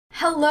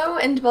Hello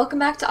and welcome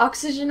back to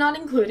Oxygen Not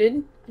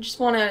Included. I just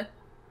want to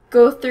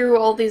go through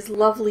all these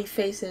lovely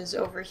faces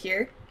over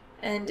here.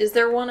 And is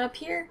there one up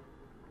here?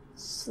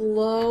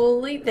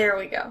 Slowly. There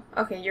we go.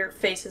 Okay, your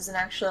face isn't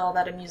actually all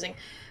that amusing.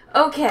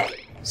 Okay,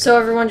 so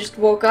everyone just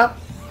woke up,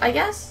 I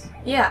guess?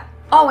 Yeah.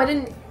 Oh, I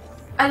didn't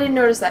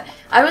notice that.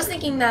 I was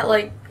thinking that,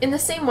 like, in the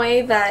same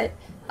way that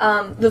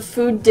the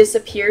food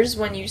disappears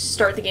when you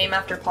start the game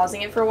after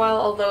pausing it for a while,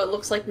 although it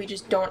looks like we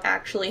just don't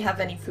actually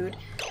have any food.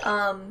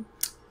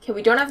 Okay,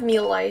 we don't have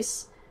meal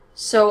ice,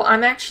 so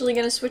I'm actually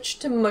gonna switch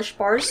to mush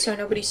bars so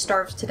nobody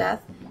starves to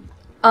death.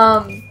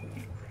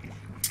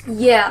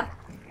 Yeah.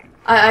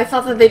 I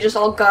thought that they just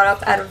all got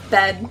up out of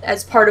bed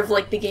as part of,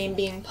 like, the game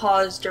being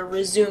paused or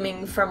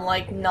resuming from,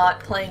 like,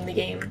 not playing the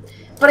game.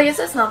 But I guess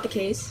that's not the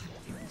case.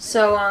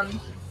 So,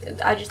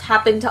 I just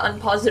happened to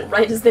unpause it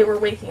right as they were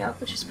waking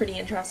up, which is pretty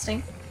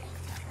interesting.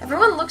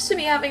 Everyone looks to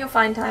be having a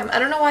fine time. I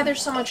don't know why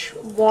there's so much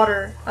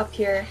water up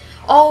here.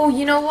 Oh,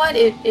 you know what?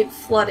 It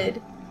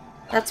flooded.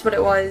 That's what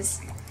it was.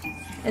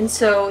 And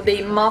so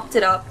they mopped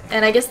it up,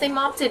 and I guess they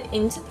mopped it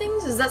into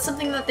things? Is that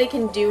something that they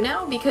can do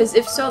now? Because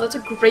if so, that's a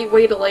great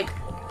way to, like,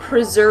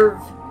 preserve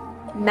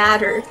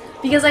matter.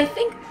 Because I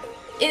think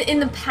in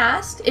the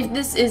past, if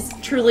this is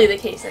truly the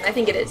case, and I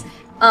think it is,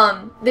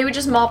 they would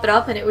just mop it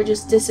up and it would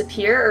just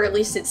disappear, or at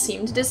least it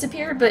seemed to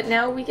disappear, but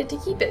now we get to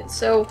keep it.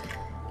 So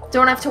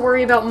don't have to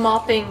worry about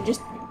mopping,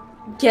 just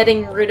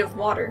getting rid of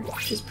water,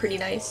 which is pretty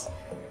nice.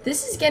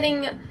 This is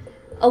getting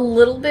a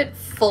little bit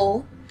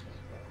full,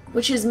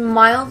 which is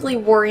mildly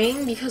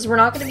worrying because we're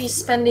not going to be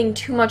spending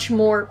too much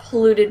more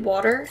polluted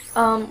water.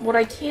 What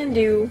I can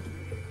do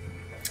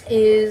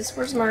is,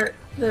 where's the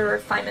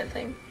refinement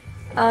thing?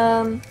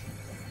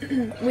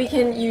 We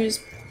can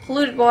use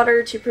polluted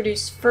water to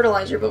produce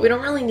fertilizer, but we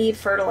don't really need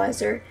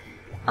fertilizer.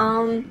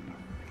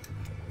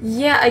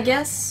 Yeah, I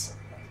guess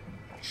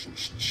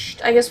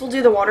we'll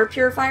do the water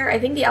purifier. I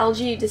think the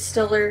algae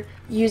distiller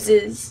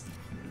uses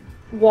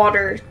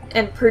water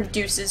and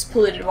produces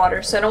polluted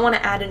water, so I don't want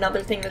to add another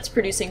thing that's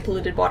producing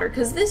polluted water,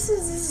 because this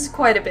is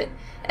quite a bit.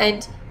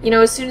 And, you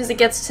know, as soon as it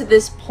gets to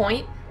this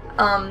point,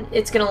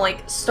 it's gonna,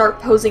 like, start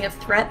posing a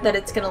threat that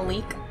it's gonna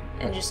leak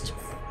and just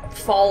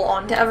fall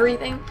onto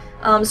everything.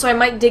 So I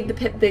might dig the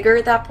pit bigger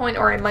at that point,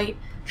 or I might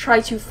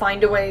try to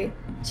find a way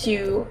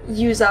to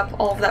use up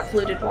all of that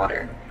polluted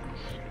water.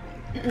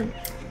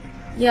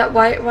 Yeah,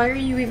 why are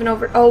you even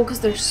over? Oh,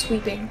 because they're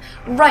sweeping.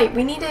 Right,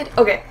 we needed...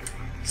 Okay,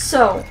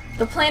 so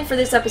the plan for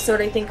this episode,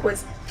 I think,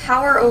 was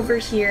power over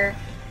here,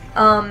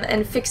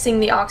 and fixing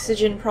the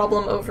oxygen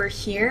problem over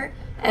here.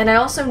 And I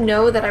also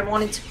know that I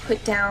wanted to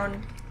put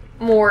down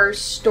more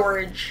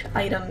storage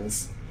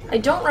items. I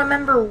don't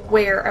remember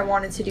where I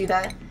wanted to do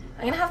that.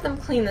 I'm gonna have them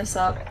clean this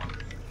up.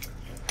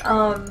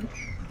 I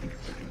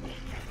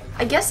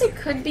guess it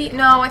could be...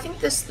 No, I think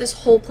this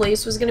whole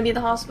place was gonna be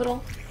the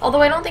hospital.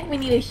 Although I don't think we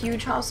need a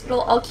huge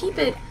hospital. I'll keep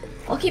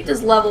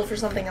this level for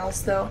something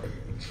else, though.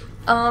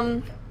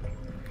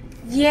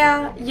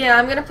 Yeah,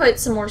 I'm gonna put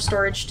some more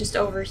storage just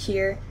over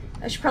here.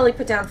 I should probably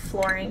put down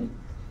flooring.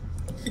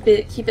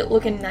 Keep it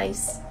looking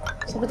nice.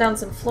 So I'll put down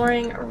some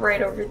flooring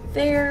right over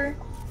there,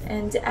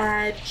 and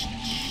add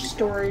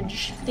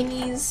storage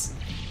thingies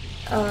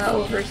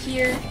over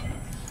here.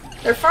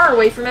 They're far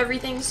away from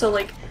everything, so,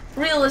 like,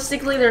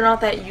 realistically they're not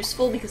that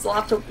useful because they'll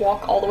have to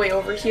walk all the way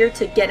over here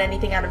to get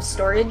anything out of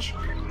storage.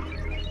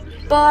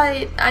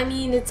 But, I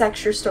mean, it's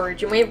extra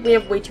storage, and we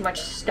have way too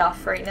much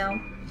stuff right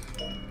now.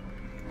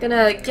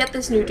 Gonna get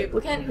this new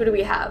duplicant. Who do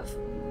we have?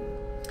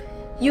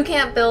 You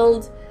can't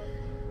build,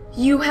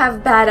 you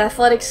have bad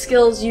athletic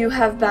skills, you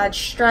have bad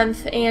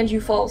strength, and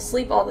you fall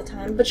asleep all the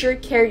time. But you're a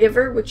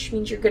caregiver, which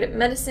means you're good at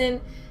medicine,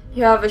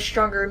 you have a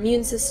stronger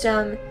immune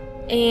system,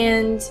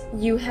 and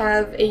you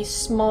have a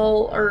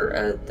small,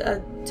 or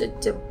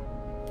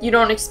you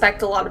don't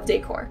expect a lot of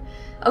decor.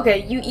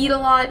 Okay, you eat a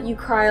lot, you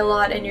cry a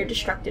lot, and you're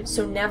destructive,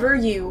 so never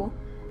you.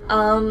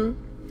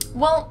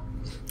 Well,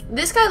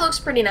 this guy looks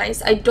pretty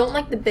nice. I don't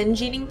like the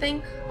binge eating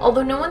thing,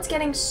 although no one's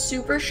getting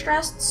super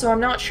stressed, so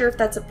I'm not sure if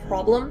that's a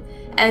problem.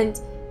 And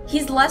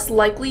he's less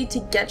likely to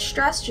get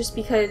stressed just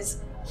because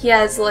he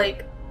has,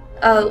 like,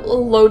 a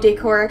low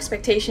decor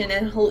expectation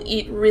and he'll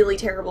eat really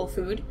terrible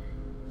food.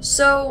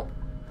 So,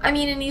 I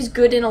mean, and he's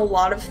good in a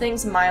lot of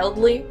things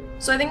mildly,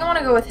 so I think I want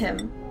to go with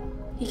him.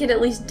 He could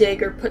at least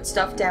dig or put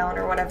stuff down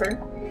or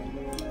whatever.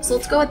 So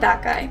let's go with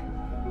that guy.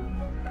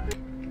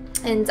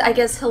 And I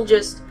guess he'll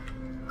just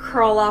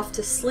crawl off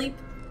to sleep,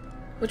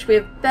 which we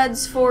have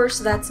beds for,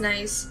 so that's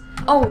nice.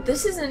 Oh,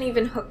 this isn't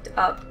even hooked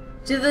up.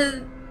 Do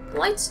the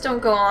lights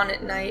don't go on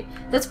at night?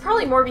 That's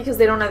probably more because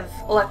they don't have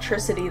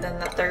electricity than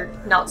that they're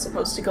not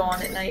supposed to go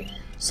on at night.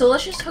 So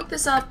let's just hook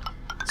this up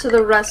to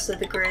the rest of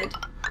the grid,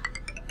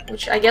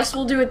 which I guess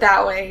we'll do it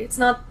that way. It's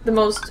not the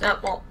most,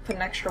 well, put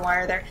an extra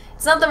wire there.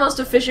 It's not the most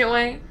efficient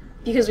way,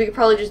 because we could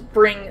probably just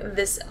bring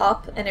this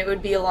up and it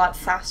would be a lot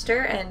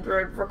faster and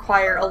would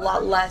require a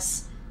lot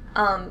less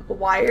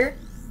wire.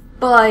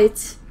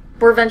 But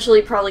we're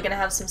eventually probably going to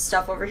have some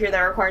stuff over here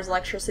that requires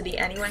electricity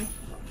anyway.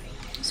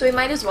 So we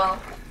might as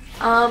well.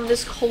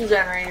 This coal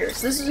generator.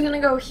 So this is going to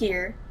go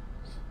here.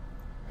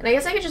 And I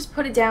guess I could just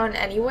put it down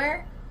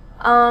anywhere.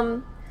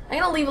 I'm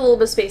gonna leave a little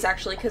bit of space,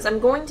 actually, because I'm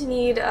going to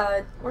need,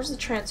 where's the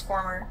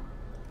transformer?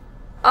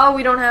 Oh,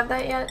 we don't have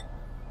that yet?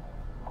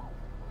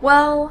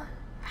 Well,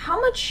 how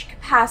much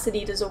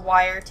capacity does a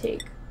wire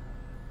take?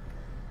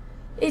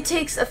 It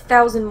takes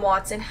 1,000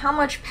 watts, and how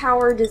much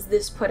power does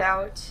this put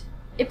out?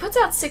 It puts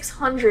out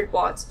 600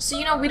 watts, so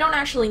you know, we don't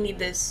actually need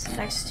this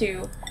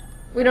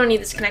we don't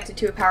need this connected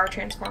to a power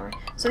transformer.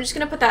 So I'm just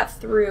going to put that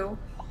through,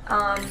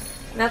 and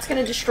that's going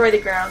to destroy the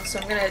ground, so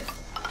I'm going to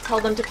tell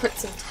them to put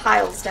some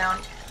tiles down.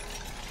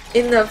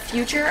 In the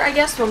future, I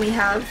guess, when we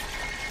have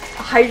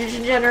a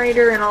hydrogen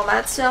generator and all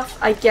that stuff,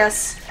 I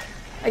guess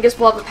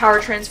we'll have a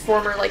power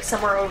transformer like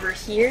somewhere over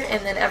here,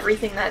 and then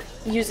everything that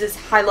uses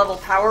high-level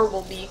power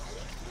will be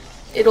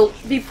it'll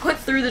be put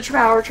through the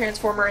power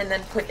transformer and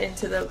then put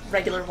into the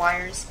regular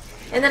wires.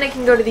 And then it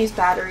can go to these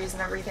batteries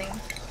and everything.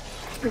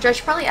 Which I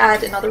should probably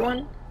add another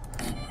one,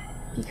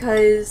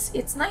 because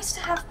it's nice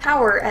to have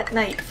power at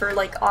night for,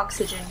 like,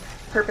 oxygen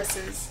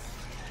purposes.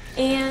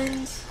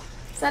 And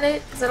is that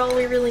it? Is that all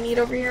we really need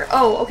over here?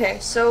 Oh, okay,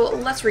 so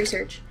let's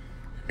research.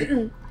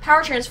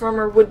 Power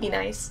transformer would be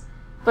nice,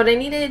 but we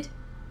needed,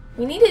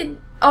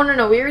 oh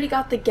no, we already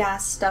got the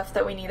gas stuff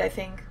that we need, I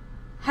think.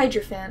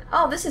 Hydrofan.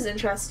 Oh, this is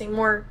interesting.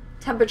 More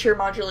temperature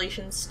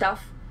modulation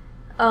stuff.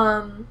 We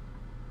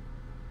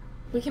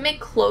can make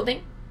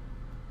clothing.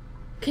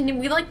 Can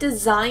we, like,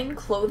 design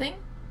clothing?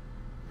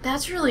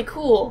 That's really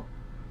cool.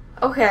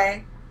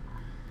 Okay.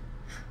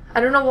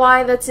 I don't know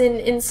why that's in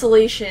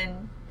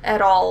insulation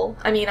at all.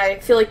 I mean, I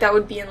feel like that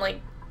would be in,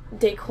 like,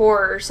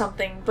 decor or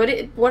something, but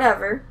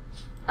whatever.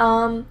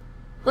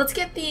 Let's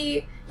get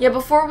the... Yeah,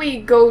 before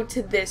we go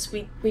to this,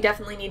 we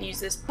definitely need to use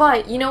this.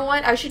 But, you know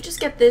what? I should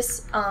just get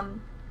this,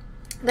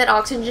 that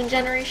oxygen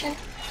generation,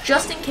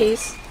 just in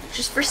case,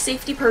 just for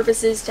safety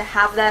purposes, to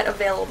have that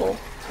available.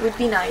 It would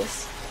be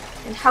nice.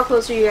 And how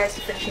close are you guys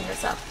to finishing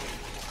this up?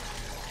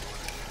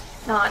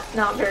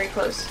 Not very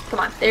close. Come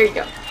on, there you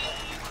go.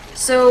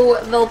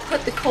 So, they'll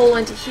put the coal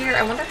into here.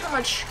 I wonder how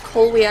much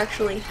coal we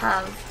actually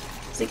have.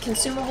 Is it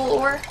consumable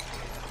ore?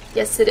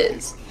 Yes, it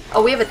is.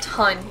 Oh, we have a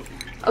ton.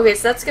 Okay,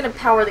 so that's gonna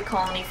power the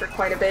colony for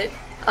quite a bit.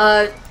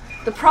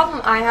 The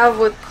problem I have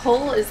with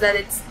coal is that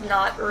it's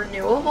not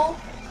renewable.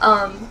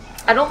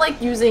 I don't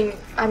like using,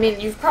 I mean,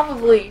 you've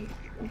probably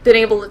been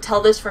able to tell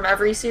this from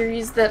every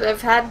series that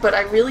I've had, but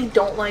I really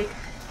don't like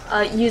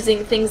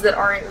using things that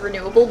aren't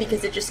renewable,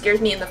 because it just scares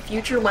me in the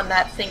future when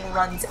that thing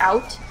runs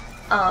out.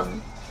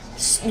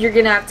 You're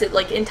gonna have to,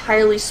 like,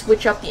 entirely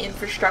switch up the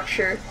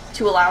infrastructure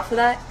to allow for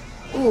that.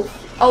 Ooh.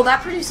 Oh,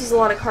 that produces a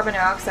lot of carbon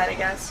dioxide, I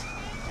guess.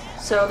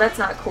 So that's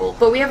not cool.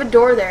 But we have a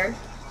door there,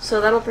 so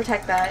that'll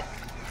protect that.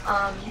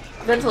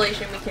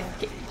 Ventilation, we can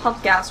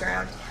pump gas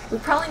around. We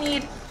probably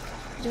need...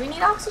 Do we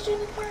need oxygen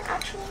in here,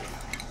 actually?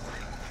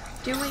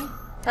 Do we?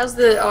 How's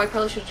the... Oh, I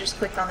probably should have just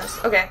clicked on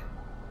this. Okay.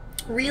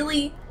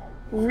 Really,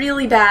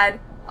 really bad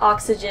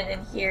oxygen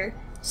in here.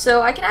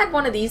 So I can add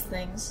one of these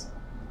things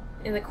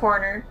in the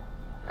corner.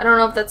 I don't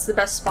know if that's the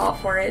best spot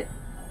for it.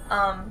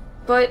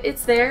 But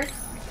it's there,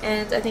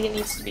 and I think it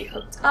needs to be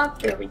hooked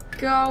up. There we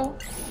go.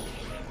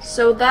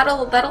 So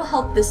that'll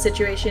help this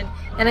situation.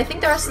 And I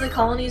think the rest of the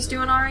colony is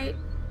doing alright.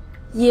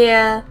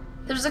 Yeah,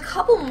 there's a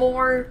couple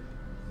more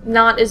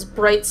not as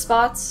bright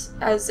spots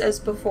as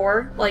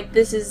before. Like,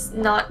 this is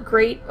not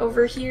great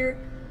over here.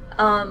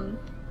 But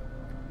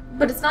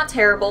it's not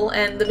terrible,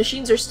 and the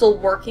machines are still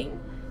working,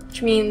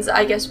 which means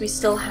I guess we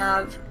still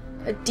have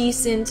a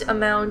decent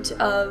amount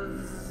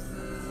of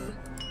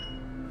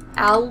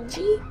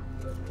algae?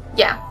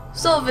 Yeah,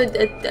 still have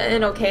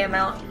an okay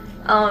amount.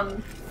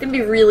 Gonna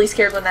be really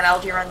scared when that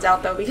algae runs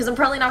out, though, because I'm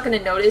probably not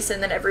gonna notice,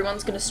 and then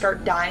everyone's gonna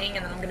start dying,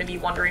 and then I'm gonna be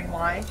wondering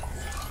why.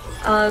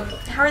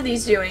 How are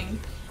these doing?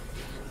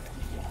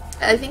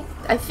 I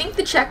think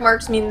the check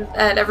marks mean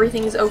that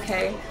everything is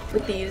okay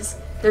with these.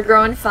 They're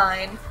growing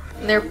fine,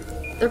 and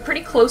they're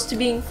pretty close to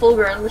being full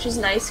grown, which is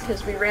nice,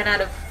 because we ran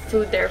out of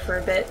food there for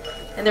a bit,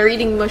 and they're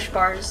eating mush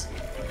bars,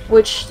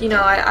 which, you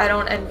know, I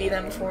don't envy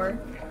them for.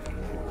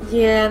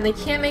 Yeah, and they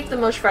can't make the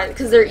mush fries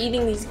because they're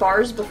eating these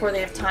bars before they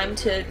have time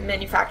to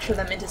manufacture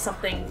them into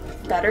something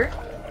better,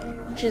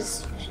 which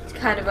is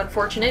kind of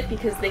unfortunate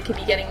because they could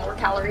be getting more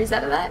calories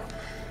out of that.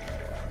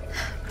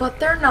 But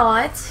they're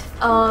not.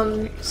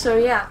 So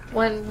yeah,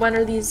 when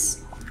are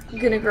these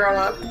gonna grow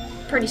up?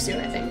 Pretty soon,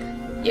 I think.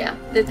 Yeah,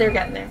 they're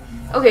getting there.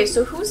 Okay,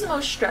 so who's the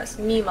most stressed?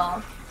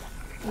 Mima.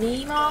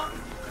 Mima?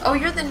 Oh,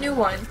 you're the new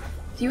one.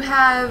 You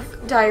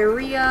have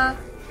diarrhea,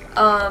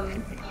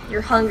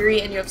 you're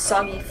hungry, and you have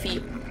soggy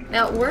feet.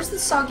 Now, where's the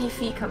soggy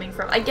feet coming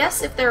from? I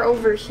guess if they're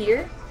over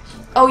here...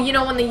 Oh, you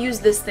know, when they use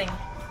this thing.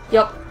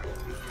 Yup.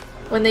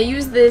 When they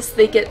use this,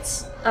 they get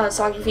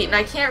soggy feet. And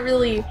I can't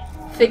really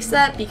fix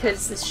that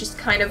because it's just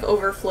kind of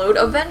overflowed.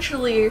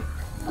 Eventually,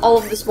 all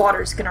of this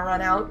water is going to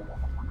run out.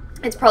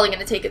 It's probably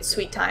going to take its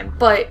sweet time.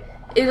 But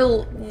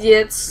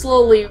it's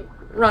slowly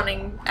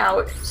running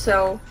out.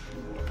 So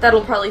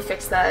that'll probably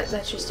fix that.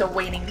 That's just a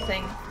waiting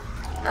thing.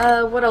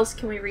 What else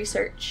can we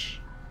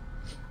research?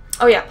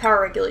 Oh yeah, power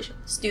regulation.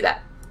 Let's do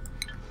that.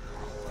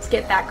 Let's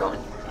get that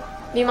going.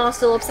 Mima's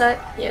still upset?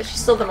 Yeah, she's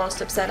still the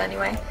most upset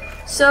anyway.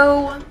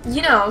 So,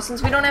 you know,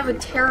 since we don't have a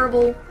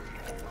terrible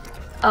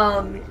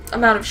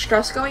amount of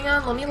stress going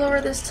on, let me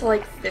lower this to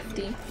like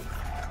 50.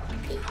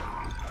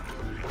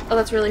 Oh,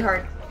 that's really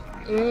hard.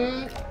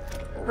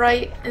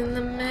 Right in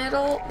the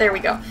middle. There we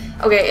go.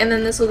 Okay, and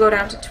then this will go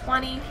down to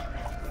 20.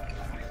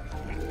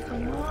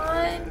 Come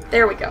on.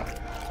 There we go.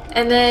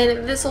 And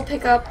then this will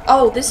pick up.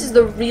 Oh, this is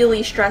the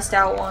really stressed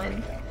out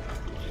one.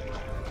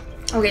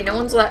 Okay, no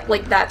one's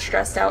like that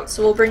stressed out,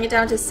 so we'll bring it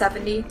down to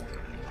 70.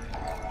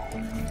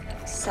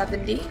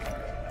 70.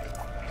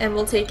 And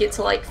we'll take it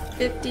to like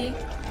 50.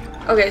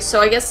 Okay, so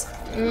I guess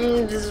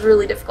this is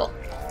really difficult.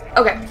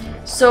 Okay,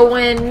 so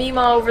when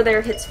Mima over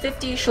there hits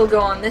 50, she'll go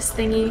on this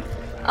thingy.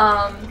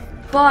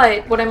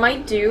 But what I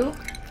might do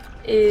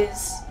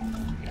is...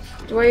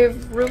 Do I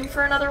have room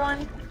for another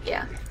one?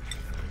 Yeah.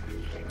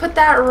 Put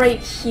that right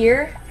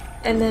here,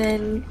 and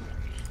then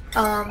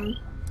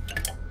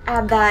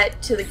add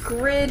that to the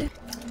grid.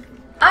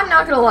 I'm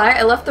not gonna lie,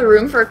 I left the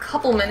room for a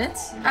couple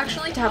minutes,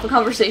 actually, to have a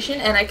conversation,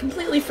 and I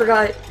completely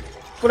forgot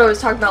what I was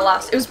talking about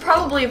last. It was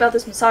probably about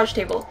this massage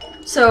table.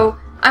 So,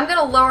 I'm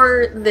gonna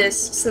lower this,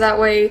 so that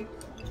way,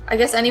 I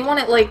guess anyone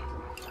at, like,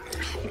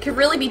 it could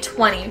really be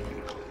 20,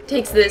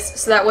 takes this,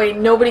 so that way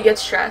nobody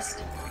gets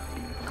stressed.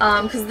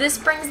 Because this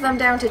brings them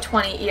down to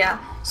 20, yeah.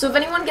 So if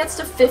anyone gets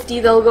to 50,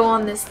 they'll go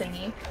on this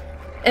thingy.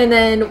 And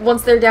then,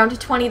 once they're down to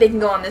 20, they can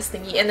go on this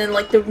thingy. And then,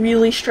 like, the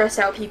really stressed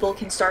out people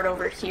can start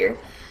over here.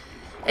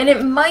 And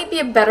it might be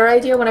a better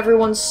idea when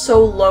everyone's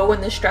so low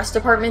in the stress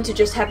department to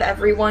just have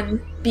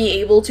everyone be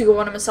able to go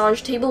on a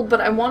massage table,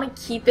 but I want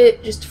to keep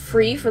it just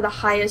free for the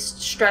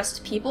highest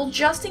stressed people,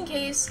 just in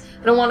case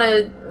I don't want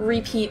to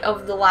repeat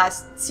of the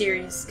last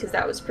series, because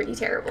that was pretty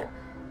terrible.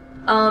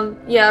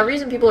 Yeah, the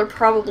reason people are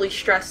probably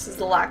stressed is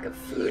the lack of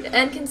food.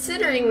 And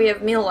considering we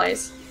have meal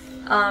ice,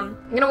 I'm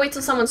gonna wait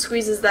till someone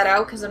squeezes that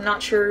out, because I'm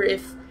not sure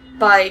if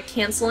by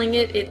canceling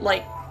it, it,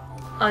 like,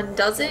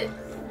 undoes it.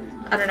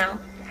 I don't know.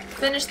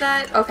 Finish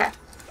that? Okay.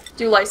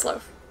 Do lice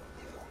loaf.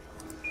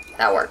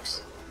 That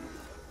works.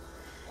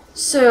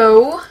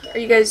 So, are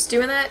you guys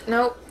doing that?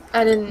 Nope.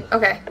 I didn't.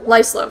 Okay.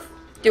 Lice loaf.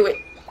 Do it.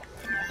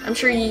 I'm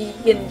sure you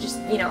can just,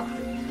 you know,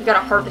 you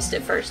gotta harvest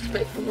it first,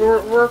 but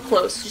we're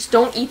close. Just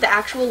don't eat the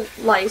actual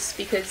lice,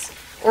 because,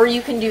 or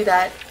you can do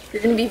that.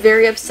 You're gonna be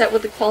very upset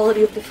with the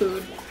quality of the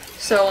food.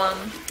 So,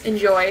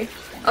 enjoy.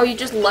 Oh, you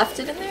just left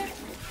it in there?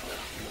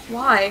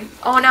 Why?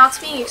 Oh, now it's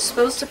being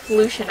exposed to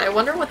pollution. I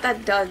wonder what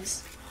that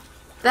does.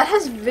 That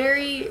has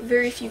very,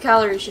 very few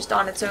calories just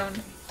on its own.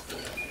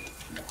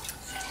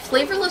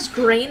 Flavorless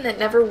grain that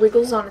never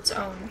wiggles on its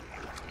own.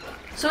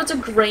 So it's a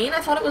grain?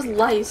 I thought it was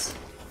lice.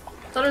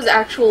 I thought it was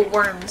actual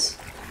worms.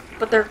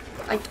 But they're...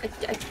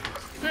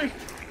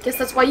 guess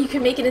that's why you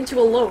can make it into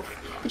a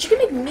loaf. But you can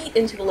make meat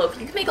into a loaf.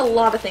 You can make a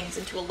lot of things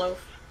into a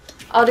loaf.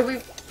 Oh, did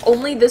we...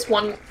 Only this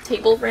one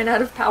table ran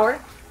out of power?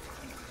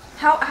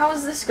 How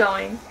is this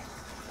going?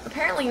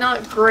 Apparently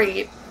not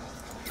great.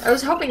 I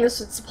was hoping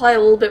this would supply a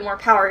little bit more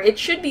power. It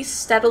should be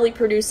steadily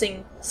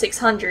producing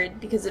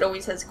 600 because it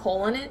always has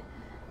coal in it.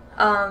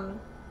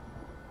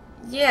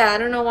 Yeah, I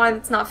don't know why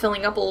it's not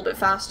filling up a little bit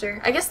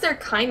faster. I guess they're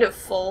kind of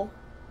full.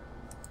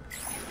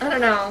 I don't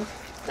know.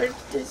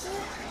 There's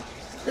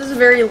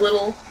very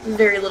little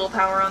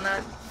power on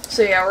that.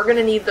 So yeah, we're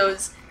gonna need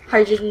those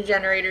hydrogen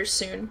generators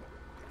soon.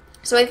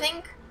 So I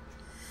think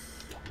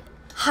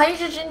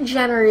hydrogen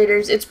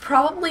generators, it's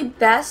probably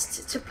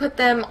best to put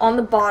them on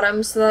the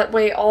bottom so that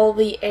way all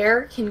the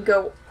air can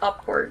go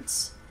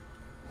upwards.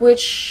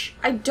 Which,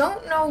 I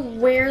don't know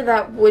where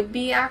that would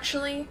be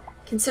actually,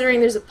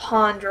 considering there's a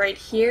pond right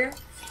here.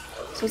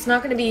 So it's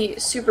not going to be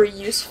super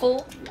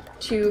useful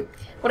to...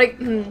 What I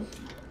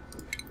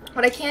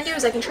can do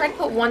is I can try to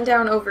put one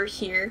down over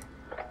here.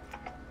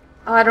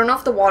 I don't know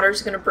if the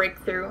water's going to break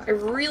through. I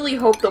really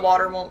hope the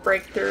water won't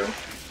break through.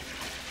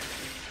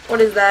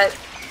 What is that?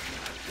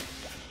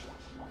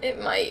 It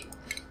might.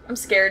 I'm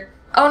scared.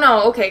 Oh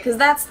no, okay, because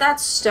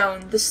that's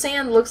stone. The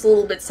sand looks a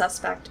little bit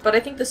suspect, but I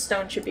think the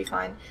stone should be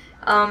fine.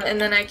 And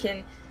then I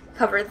can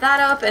cover that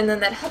up, and then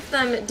that helped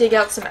them dig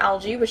out some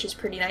algae, which is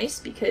pretty nice,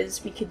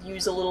 because we could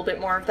use a little bit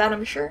more of that,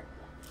 I'm sure.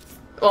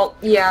 Well,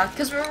 yeah,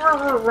 because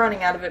we're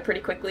running out of it pretty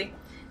quickly.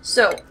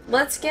 So,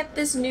 let's get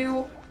this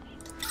new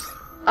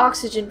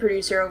oxygen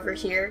producer over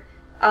here.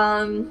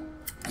 I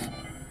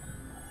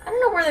don't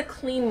know where the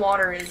clean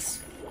water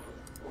is.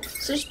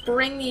 So just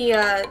bring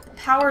the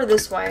power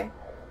this way.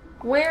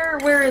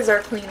 Where is our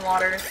clean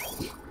water?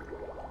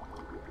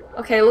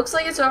 Okay, looks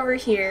like it's over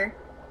here.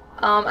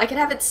 I can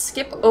have it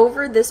skip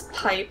over this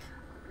pipe.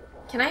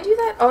 Can I do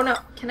that? Oh no,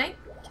 can I?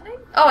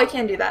 Oh, I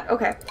can do that.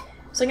 Okay.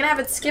 So I'm gonna have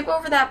it skip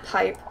over that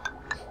pipe.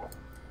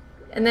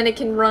 And then it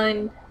can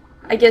run,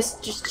 I guess,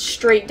 just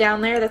straight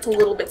down there. That's a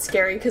little bit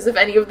scary, because if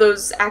any of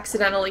those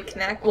accidentally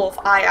connect, well, if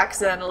I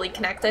accidentally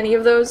connect any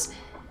of those,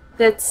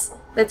 that's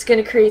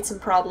gonna create some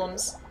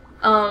problems.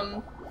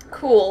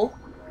 Cool.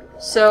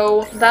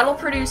 So that'll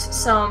produce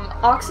some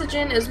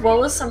oxygen as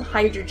well as some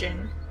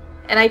hydrogen.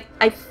 And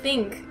I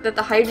think that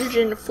the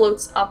hydrogen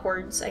floats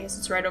upwards. I guess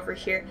it's right over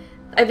here.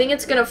 I think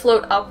it's gonna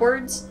float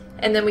upwards,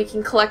 and then we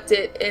can collect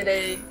it in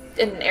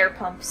an air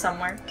pump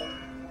somewhere.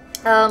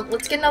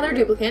 Let's get another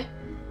duplicate,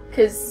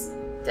 because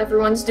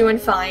everyone's doing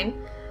fine.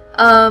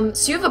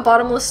 So you have a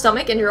bottomless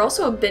stomach, and you're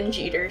also a binge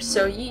eater,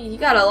 so you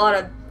got a lot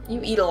of,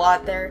 you eat a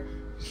lot there.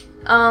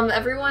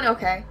 Everyone,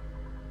 okay.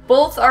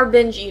 Both are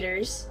binge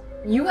eaters.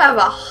 You have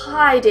a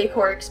high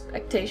decor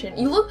expectation.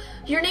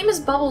 Your name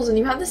is Bubbles, and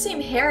you have the same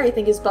hair, I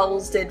think, as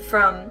Bubbles did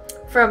from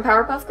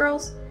Powerpuff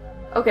Girls.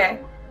 Okay.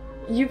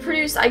 You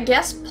produce, I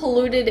guess,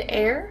 polluted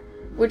air,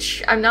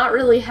 which I'm not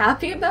really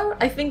happy about.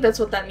 I think that's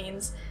what that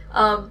means.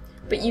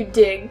 But you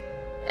dig,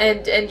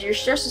 and your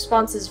stress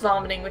response is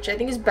vomiting, which I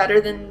think is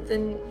better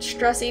than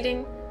stress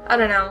eating. I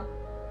don't know.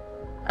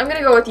 I'm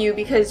gonna go with you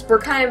because we're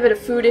kind of at a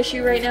food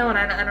issue right now, and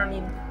I don't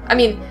need. I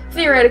mean,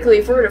 theoretically,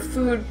 if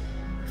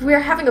we are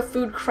having a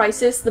food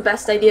crisis, the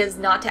best idea is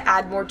not to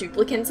add more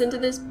duplicants into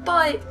this.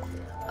 But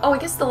oh, I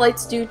guess the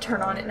lights do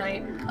turn on at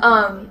night.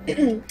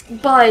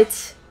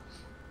 But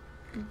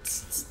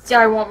yeah,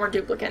 I want more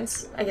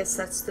duplicants. I guess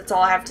that's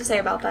all I have to say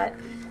about that.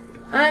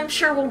 I'm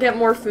sure we'll get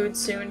more food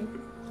soon.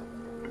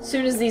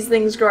 Soon as these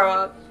things grow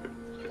up.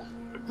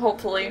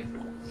 Hopefully.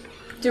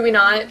 Do we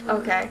not?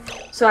 Okay.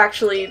 So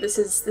actually, this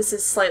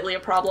is slightly a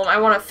problem. I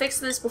want to fix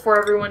this before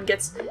everyone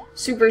gets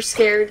super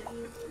scared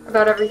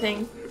about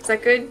everything. Is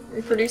that good? Are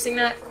we producing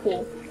that?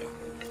 Cool.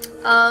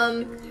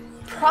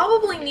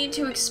 Probably need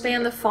to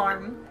expand the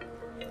farm.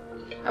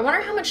 I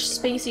wonder how much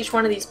space each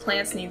one of these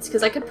plants needs,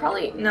 because I could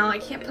probably... No, I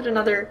can't put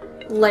another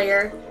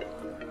layer.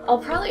 I'll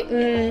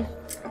probably...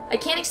 I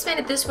can't expand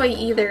it this way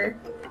either,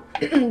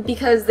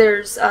 because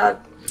there's a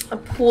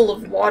pool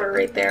of water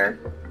right there.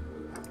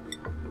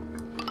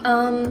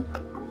 I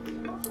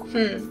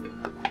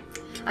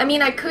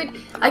mean, I could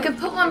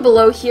put one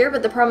below here,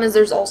 but the problem is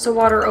there's also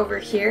water over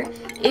here.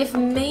 If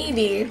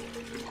maybe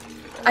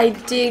I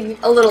dig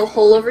a little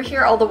hole over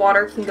here, all the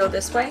water can go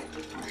this way.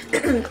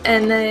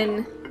 And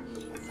then...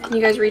 Can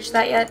you guys reach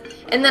that yet?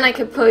 And then I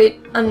could put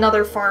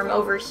another farm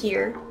over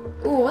here.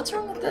 Ooh, what's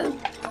wrong with the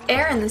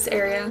air in this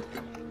area?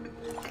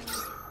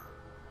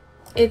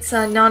 It's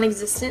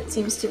non-existent,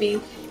 seems to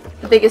be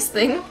the biggest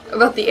thing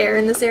about the air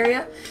in this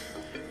area.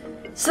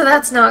 So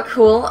that's not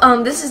cool.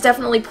 This is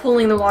definitely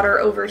pulling the water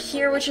over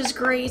here, which is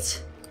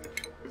great.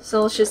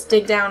 So let's just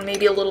dig down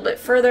maybe a little bit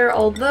further,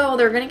 although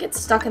they're gonna get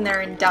stuck in there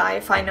and die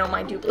if I know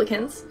my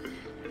duplicants.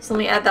 So let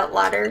me add that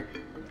ladder.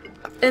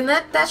 And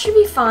that should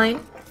be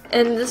fine.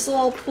 And this will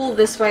all pool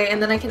this way,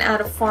 and then I can add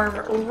a farm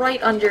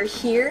right under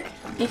here,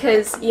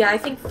 because, yeah, I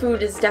think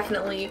food is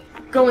definitely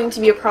going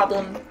to be a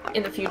problem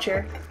in the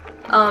future.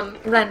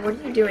 Ren, what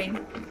are you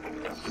doing?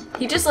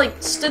 He just, like,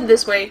 stood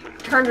this way,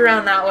 turned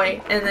around that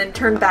way, and then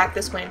turned back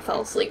this way and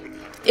fell asleep,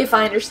 if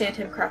I understand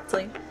him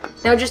correctly.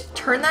 Now just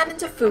turn that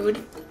into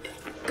food.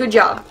 Good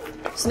job.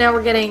 So now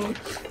we're getting...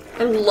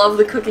 I love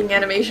the cooking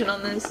animation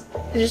on this.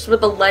 Just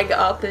with the leg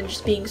up and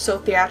just being so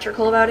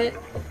theatrical about it.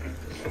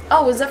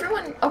 Oh, is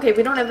everyone... Okay,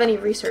 we don't have any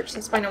research.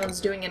 That's why no one's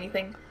doing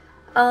anything.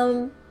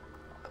 I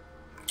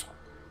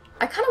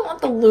kind of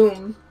want the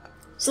loom.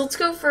 So let's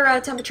go for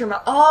temperature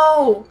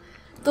Oh!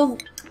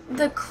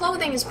 The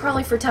clothing is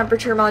probably for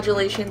temperature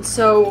modulation,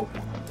 so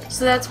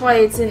that's why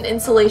it's in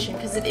insulation,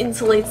 because it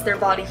insulates their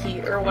body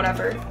heat or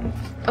whatever.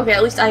 Okay,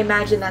 at least I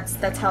imagine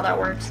that's how that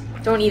works.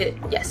 Don't eat it.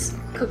 Yes.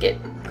 Cook it.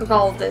 Cook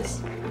all of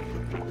this.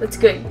 That's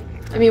good.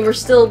 I mean, we're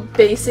still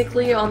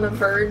basically on the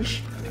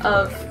verge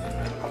of...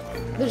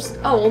 There's,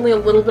 oh, only a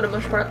little bit of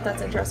mush part.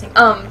 That's interesting.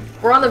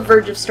 We're on the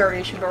verge of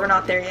starvation, but we're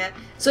not there yet.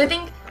 So I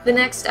think the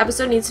next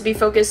episode needs to be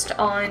focused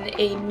on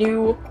a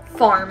new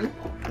farm,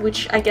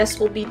 which I guess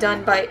will be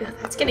done by...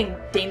 That's getting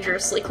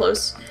dangerously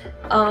close.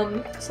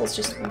 So let's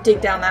just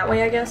dig down that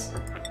way, I guess.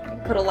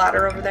 Put a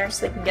ladder over there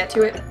so they can get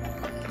to it.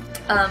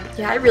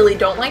 Yeah, I really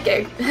don't like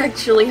it,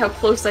 actually, how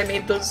close I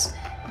made those.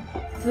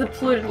 The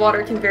polluted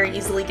water can very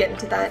easily get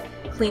into that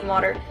clean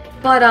water.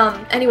 But,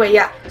 anyway,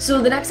 yeah.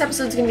 So the next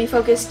episode is going to be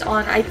focused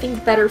on, I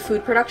think, better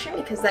food production,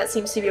 because that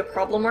seems to be a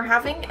problem we're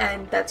having,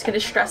 and that's going to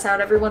stress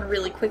out everyone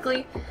really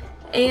quickly.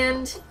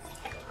 And,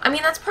 I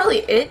mean, that's probably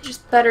it.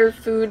 Just better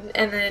food,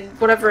 and then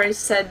whatever I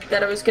said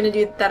that I was going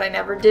to do that I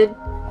never did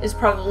is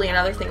probably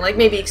another thing. Like,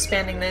 maybe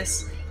expanding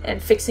this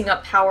and fixing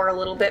up power a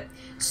little bit.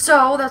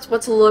 So, that's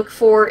what to look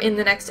for in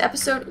the next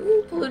episode.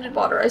 Ooh, polluted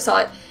water. I saw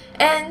it.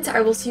 And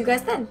I will see you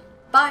guys then.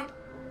 Bye!